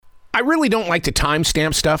I really don't like to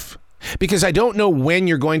timestamp stuff because I don't know when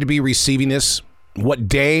you're going to be receiving this, what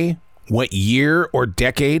day, what year or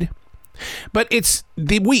decade. But it's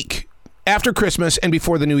the week after Christmas and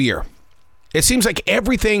before the new year. It seems like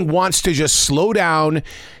everything wants to just slow down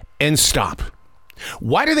and stop.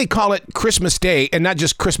 Why do they call it Christmas Day and not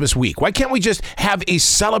just Christmas week? Why can't we just have a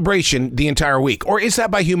celebration the entire week? Or is that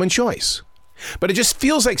by human choice? But it just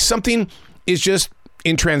feels like something is just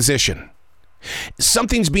in transition.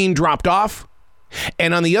 Something's being dropped off,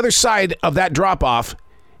 and on the other side of that drop off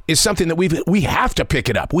is something that we have to pick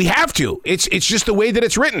it up. We have to. It's just the way that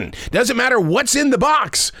it's written. Doesn't matter what's in the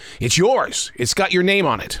box. It's yours. It's got your name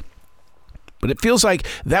on it. But it feels like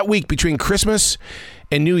that week between Christmas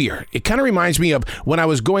and New Year, it kind of reminds me of when I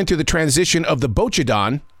was going through the transition of the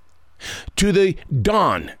Bochidan to the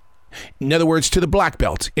Dan. In other words, to the black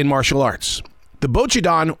belt in martial arts. The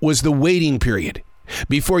Bochidan was the waiting period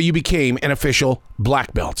before you became an official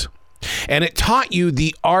black belt. And it taught you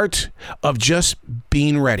the art of just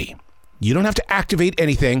being ready. You don't have to activate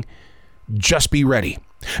anything, just be ready.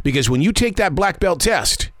 Because when you take that black belt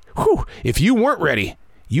test, if you weren't ready,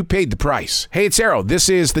 you paid the price. Hey, it's Arrow. This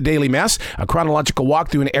is The Daily Mess, a chronological walk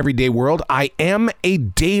through an everyday world. I am a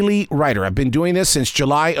daily writer. I've been doing this since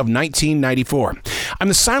July of 1994. I'm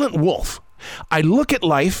the silent wolf. I look at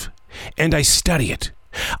life and I study it.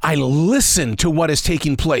 I listen to what is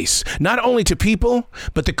taking place, not only to people,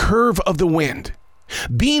 but the curve of the wind.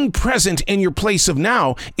 Being present in your place of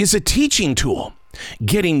now is a teaching tool.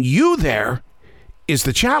 Getting you there is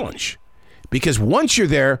the challenge. Because once you're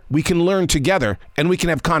there, we can learn together and we can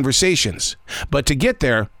have conversations. But to get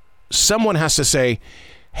there, someone has to say,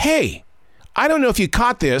 hey, I don't know if you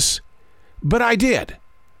caught this, but I did.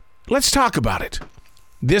 Let's talk about it.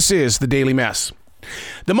 This is The Daily Mess.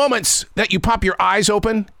 The moments that you pop your eyes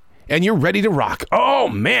open and you're ready to rock. Oh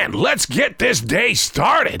man, let's get this day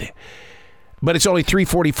started. But it's only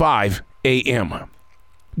 3:45 a.m.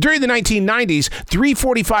 During the 1990s,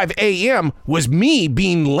 3:45 a.m. was me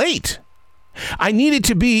being late. I needed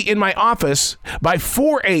to be in my office by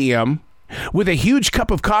 4 a.m. with a huge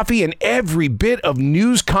cup of coffee and every bit of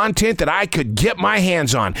news content that I could get my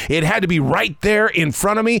hands on. It had to be right there in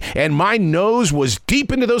front of me, and my nose was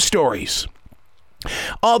deep into those stories.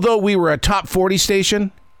 Although we were a top 40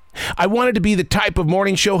 station, I wanted to be the type of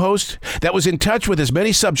morning show host that was in touch with as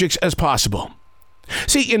many subjects as possible.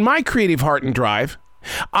 See, in my creative heart and drive,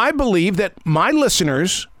 I believe that my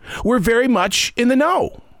listeners were very much in the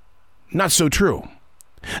know. Not so true.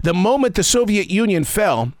 The moment the Soviet Union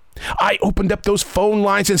fell, I opened up those phone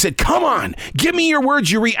lines and said, come on, give me your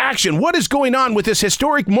words, your reaction. What is going on with this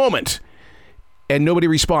historic moment? And nobody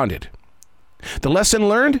responded. The lesson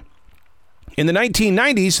learned? In the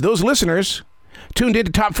 1990s, those listeners tuned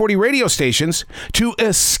into top 40 radio stations to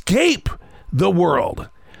escape the world,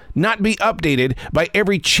 not be updated by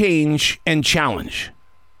every change and challenge.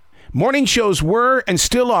 Morning shows were and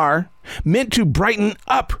still are meant to brighten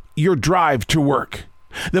up your drive to work.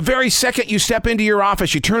 The very second you step into your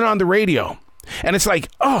office, you turn on the radio, and it's like,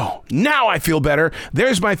 oh, now I feel better.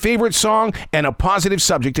 There's my favorite song and a positive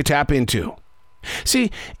subject to tap into.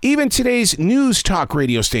 See, even today's news talk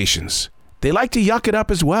radio stations, they like to yuck it up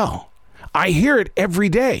as well. I hear it every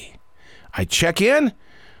day. I check in,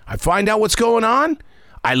 I find out what's going on,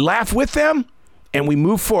 I laugh with them, and we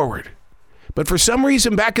move forward. But for some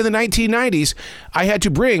reason, back in the 1990s, I had to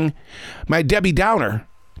bring my Debbie Downer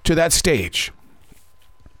to that stage.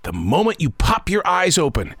 The moment you pop your eyes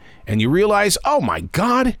open and you realize, oh my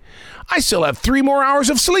God, I still have 3 more hours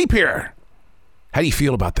of sleep here. How do you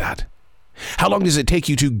feel about that? How long does it take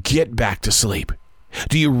you to get back to sleep?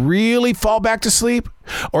 Do you really fall back to sleep?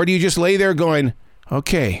 Or do you just lay there going,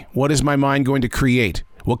 okay, what is my mind going to create?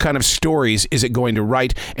 What kind of stories is it going to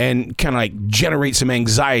write and kind of like generate some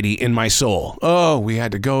anxiety in my soul? Oh, we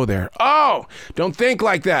had to go there. Oh, don't think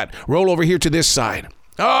like that. Roll over here to this side.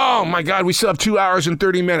 Oh my God, we still have 2 hours and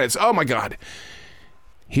 30 minutes. Oh my God.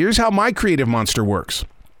 Here's how my creative monster works.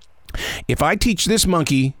 If I teach this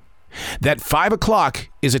monkey that 5 o'clock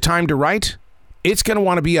is a time to write, it's going to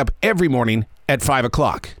want to be up every morning at 5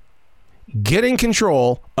 o'clock. Get in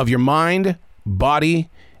control of your mind, body,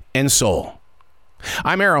 and soul.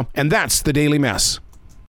 I'm Arrow, and that's The Daily Mess.